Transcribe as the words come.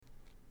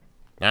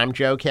I'm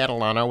Joe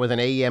Catalano with an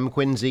AM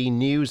Quincy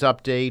news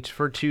update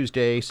for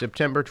Tuesday,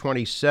 September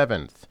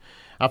 27th.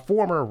 A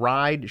former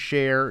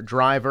ride-share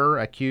driver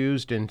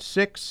accused in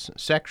 6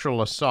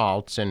 sexual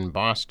assaults in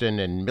Boston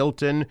and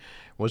Milton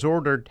was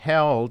ordered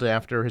held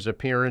after his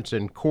appearance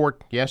in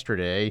court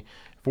yesterday.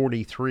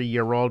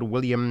 43-year-old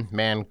William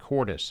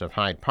Mancortis of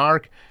Hyde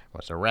Park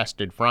was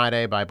arrested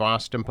Friday by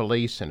Boston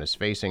police and is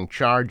facing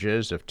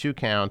charges of 2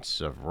 counts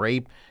of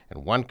rape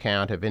and 1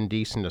 count of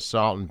indecent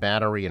assault and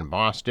battery in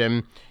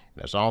Boston.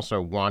 It is also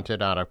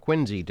wanted out of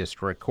Quincy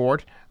District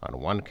Court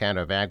on 1 count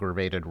of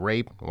aggravated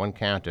rape, 1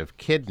 count of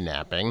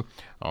kidnapping.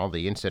 All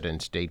the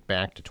incidents date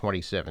back to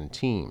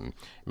 2017.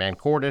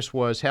 Mancortis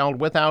was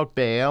held without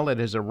bail at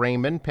his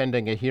arraignment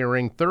pending a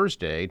hearing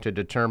Thursday to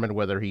determine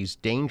whether he's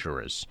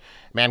dangerous.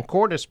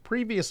 Mancortis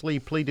previously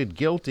pleaded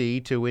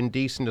guilty to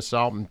indecent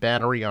assault and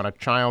battery on a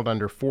child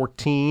under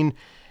 14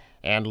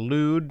 and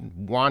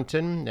lewd,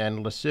 wanton,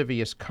 and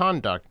lascivious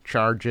conduct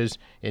charges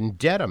in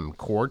Dedham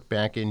Court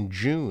back in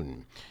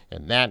June.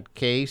 In that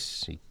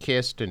case, he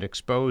kissed and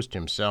exposed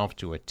himself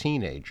to a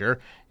teenager.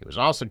 He was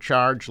also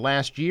charged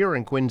last year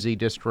in Quincy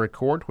District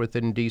Court with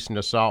indecent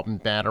assault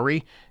and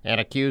battery and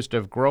accused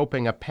of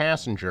groping a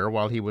passenger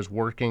while he was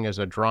working as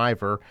a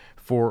driver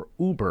for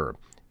Uber.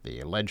 The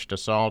alleged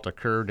assault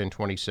occurred in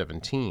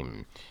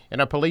 2017. In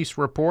a police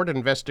report,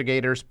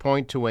 investigators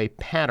point to a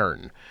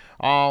pattern.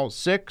 All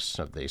 6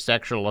 of the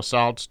sexual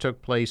assaults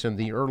took place in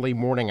the early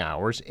morning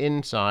hours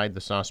inside the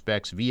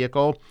suspect's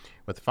vehicle,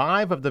 with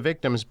 5 of the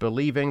victims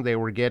believing they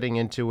were getting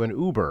into an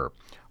Uber.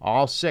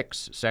 All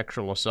 6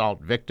 sexual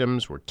assault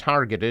victims were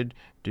targeted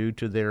due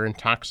to their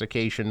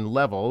intoxication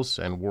levels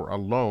and were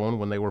alone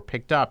when they were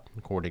picked up,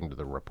 according to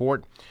the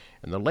report.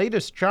 In the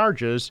latest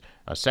charges,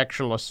 a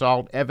sexual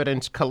assault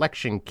evidence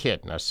collection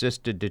kit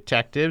assisted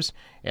detectives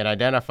in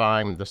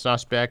identifying the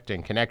suspect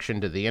in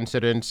connection to the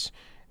incidents.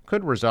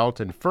 Could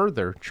result in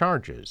further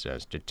charges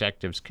as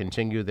detectives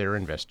continue their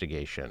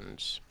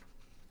investigations.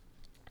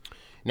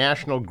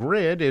 National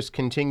Grid is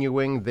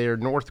continuing their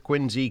North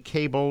Quincy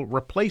cable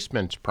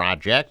replacements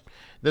project.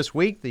 This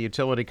week, the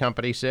utility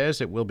company says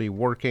it will be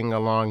working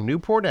along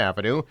Newport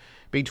Avenue,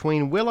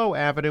 between Willow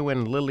Avenue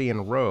and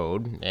Lillian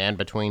Road, and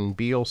between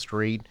Beale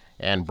Street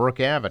and Brook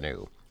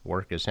Avenue.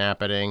 Work is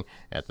happening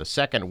at the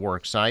second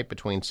work site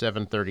between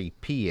 7:30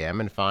 p.m.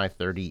 and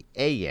 5:30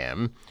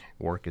 a.m.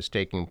 Work is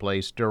taking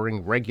place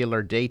during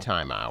regular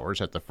daytime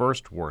hours at the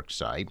first work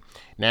site.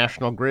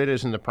 National Grid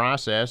is in the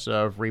process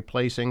of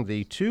replacing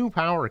the 2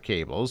 power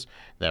cables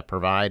that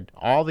provide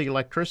all the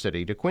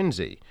electricity to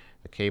Quincy.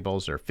 The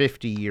cables are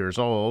 50 years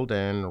old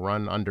and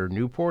run under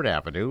Newport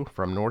Avenue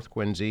from North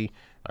Quincy,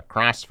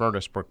 across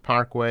Furnace Brook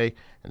Parkway,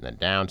 and then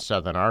down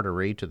Southern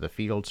Artery to the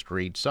Field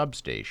Street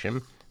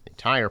substation. The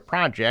entire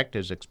project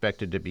is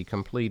expected to be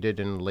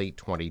completed in late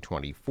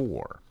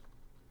 2024.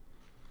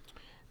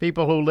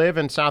 People who live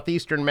in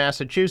southeastern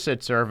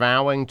Massachusetts are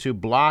vowing to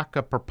block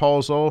a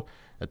proposal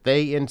that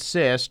they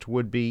insist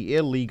would be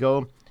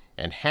illegal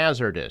and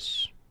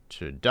hazardous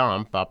to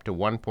dump up to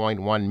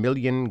 1.1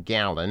 million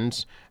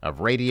gallons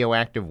of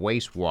radioactive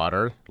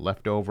wastewater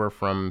left over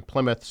from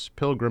Plymouth's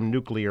Pilgrim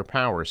Nuclear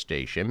Power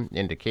Station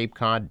into Cape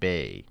Cod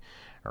Bay.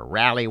 A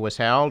rally was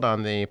held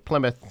on the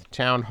Plymouth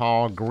Town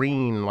Hall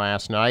Green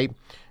last night,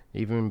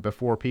 even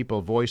before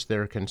people voiced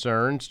their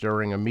concerns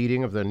during a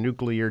meeting of the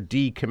Nuclear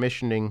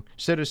Decommissioning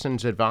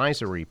Citizens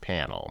Advisory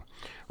Panel.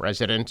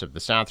 Residents of the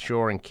South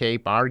Shore and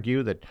Cape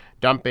argue that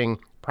dumping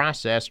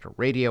processed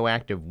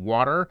radioactive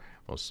water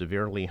will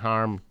severely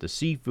harm the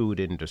seafood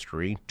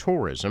industry,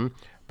 tourism,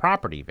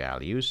 property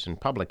values,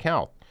 and public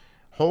health.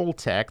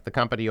 Holtec, the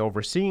company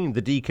overseeing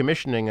the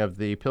decommissioning of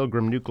the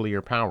Pilgrim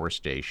Nuclear Power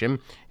Station,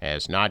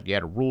 has not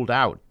yet ruled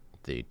out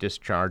the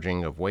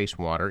discharging of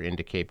wastewater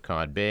into Cape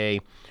Cod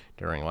Bay.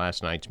 During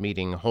last night's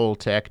meeting,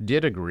 Holtec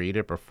did agree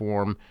to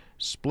perform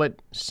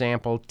split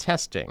sample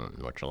testing,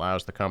 which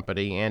allows the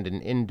company and an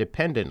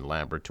independent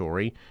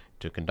laboratory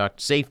to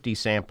conduct safety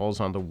samples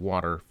on the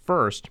water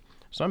first.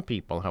 Some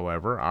people,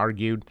 however,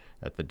 argued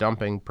that the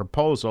dumping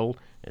proposal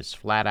is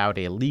flat out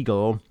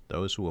illegal.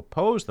 Those who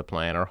oppose the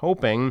plan are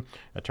hoping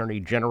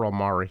Attorney General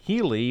Maura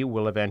Healey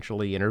will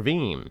eventually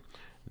intervene.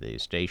 The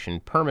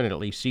station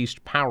permanently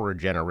ceased power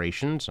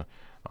generations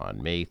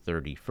on May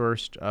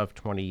 31st of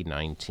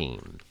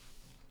 2019.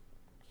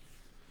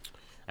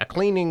 A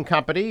cleaning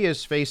company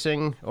is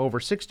facing over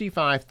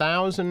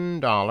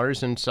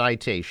 $65,000 in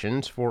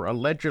citations for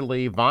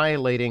allegedly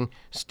violating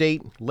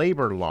state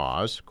labor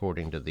laws,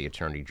 according to the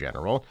Attorney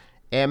General.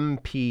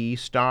 MP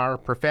Star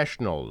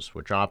Professionals,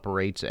 which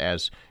operates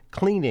as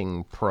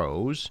Cleaning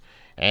Pros,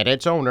 and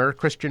its owner,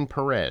 Christian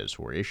Perez,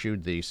 were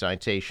issued the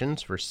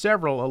citations for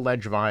several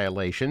alleged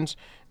violations,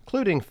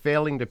 including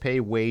failing to pay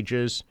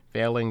wages,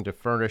 failing to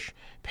furnish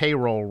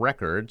payroll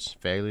records,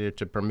 failure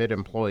to permit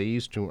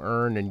employees to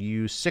earn and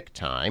use sick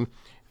time,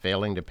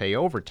 failing to pay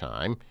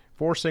overtime,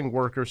 forcing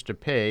workers to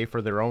pay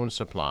for their own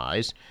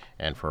supplies,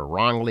 and for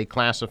wrongly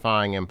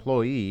classifying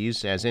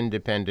employees as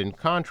independent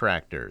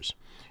contractors.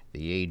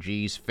 The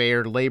AG's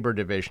Fair Labor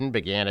Division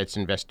began its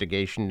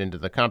investigation into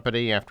the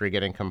company after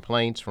getting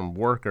complaints from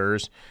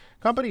workers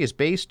Company is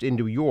based in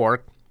New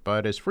York,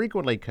 but is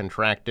frequently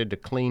contracted to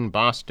clean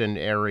Boston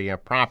area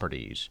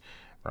properties.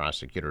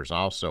 Prosecutors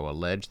also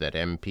allege that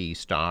MP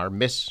Starr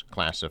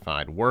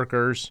misclassified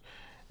workers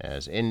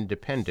as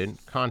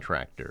independent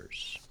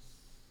contractors.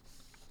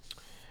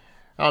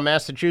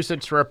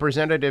 Massachusetts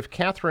Representative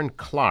Catherine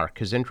Clark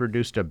has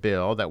introduced a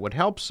bill that would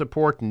help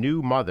support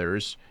new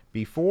mothers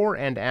before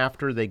and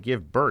after they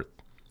give birth.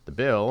 The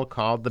bill,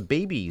 called the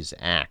Babies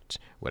Act,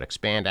 would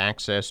expand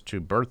access to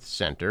birth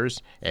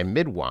centers and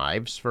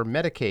midwives for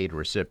Medicaid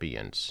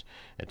recipients.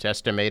 It's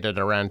estimated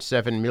around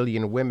 7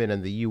 million women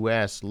in the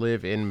U.S.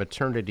 live in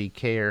maternity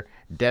care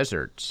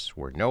deserts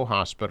where no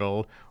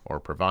hospital or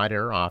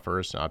provider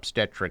offers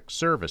obstetric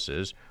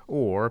services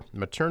or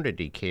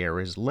maternity care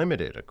is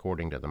limited,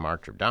 according to the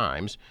March of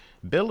Dimes.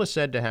 The bill is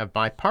said to have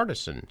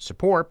bipartisan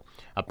support.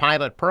 A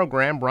pilot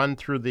program run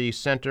through the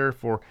Center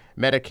for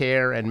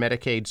Medicare and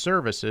Medicaid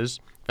Services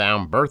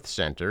found birth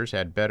centers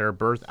had better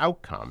birth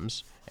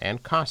outcomes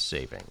and cost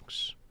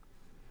savings.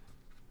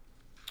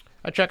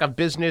 A check of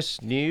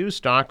business news.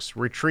 Stocks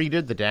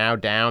retreated. The Dow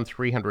down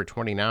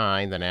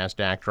 329. The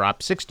Nasdaq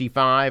dropped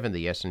 65, and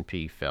the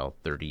S&P fell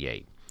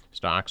 38.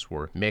 Stocks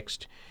were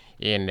mixed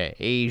in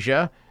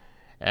Asia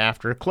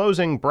after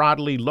closing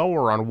broadly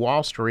lower on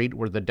Wall Street,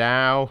 where the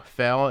Dow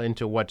fell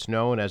into what's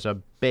known as a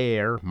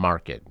bear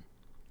market.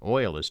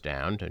 Oil is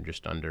down to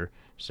just under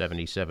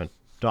 $77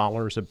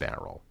 a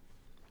barrel.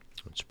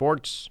 In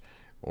sports,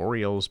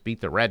 Orioles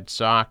beat the Red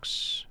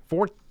Sox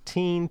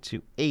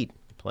 14-8.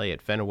 Play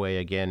at Fenway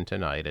again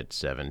tonight at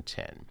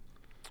 7:10.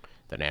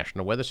 The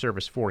National Weather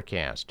Service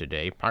forecast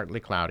today: partly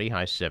cloudy,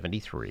 high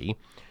 73.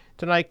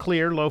 Tonight,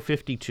 clear, low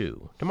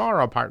 52.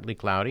 Tomorrow, partly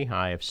cloudy,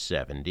 high of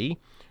 70.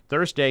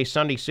 Thursday,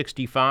 sunny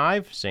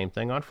 65. Same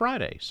thing on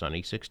Friday,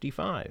 sunny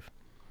 65.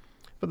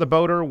 For the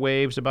boater,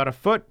 waves about a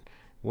foot.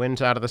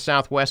 Winds out of the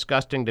southwest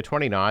gusting to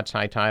 20 knots.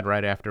 High tide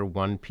right after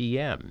 1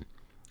 p.m.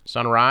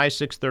 Sunrise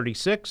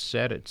 6:36,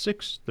 set at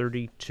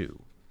 6:32.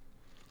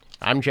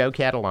 I'm Joe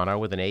Catalano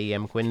with an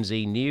AM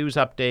Quincy news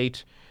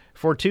update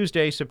for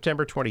Tuesday,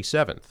 September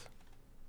 27th.